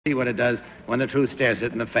See what it does when the truth stares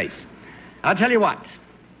it in the face. I'll tell you what.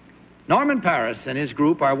 Norman Paris and his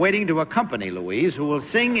group are waiting to accompany Louise, who will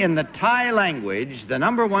sing in the Thai language the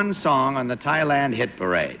 #1 song on the Thailand hit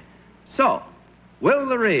parade. So, will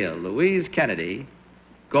the real Louise Kennedy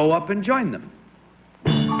go up and join them?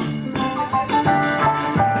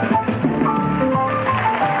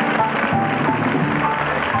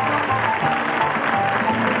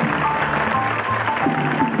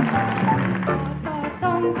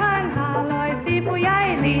 Poo Yai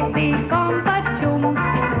Lee ตีกองประชุม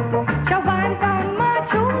ชาวบ้านต้องมา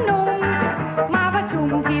ชุมนุมมาประชุม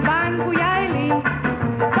ที่บ้านผู้ใหญ่ลี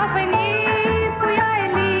ต่อไปนี้ผู้ใหญ่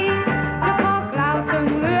ลีจะขอกล่าวถึง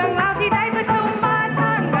เรื่องราวที่ได้ประชุมมาสร้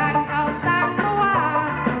างงานเขาสร้างเมื่อวา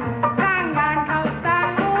นสร้างงานเขาสร้าง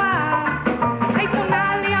เมื่อวานให้ชาวนา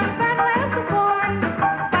เลี้ยงแฟนแล้วทุกคน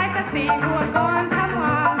ไปแต่สี่หัวก่อนทำง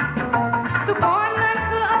านทุกคนนั้น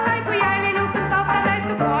คืออะไรผู้ใหญ่ลีลูกคุณตอบอะไร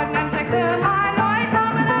ทุกคนนั้นจะคือ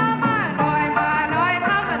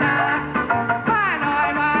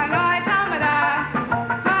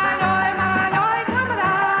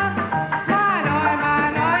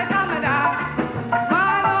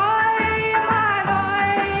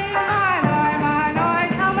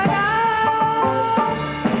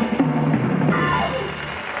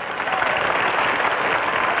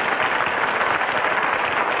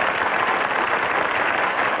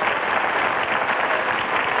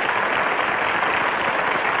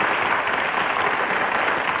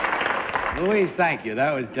Louise, thank you.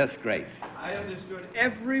 That was just great. I understood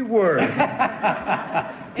every word.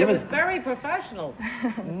 It was very professional.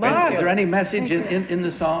 Is there any message in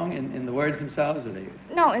the song, in the words themselves? Or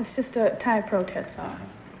No, it's just a Thai protest song.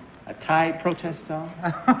 A Thai protest song?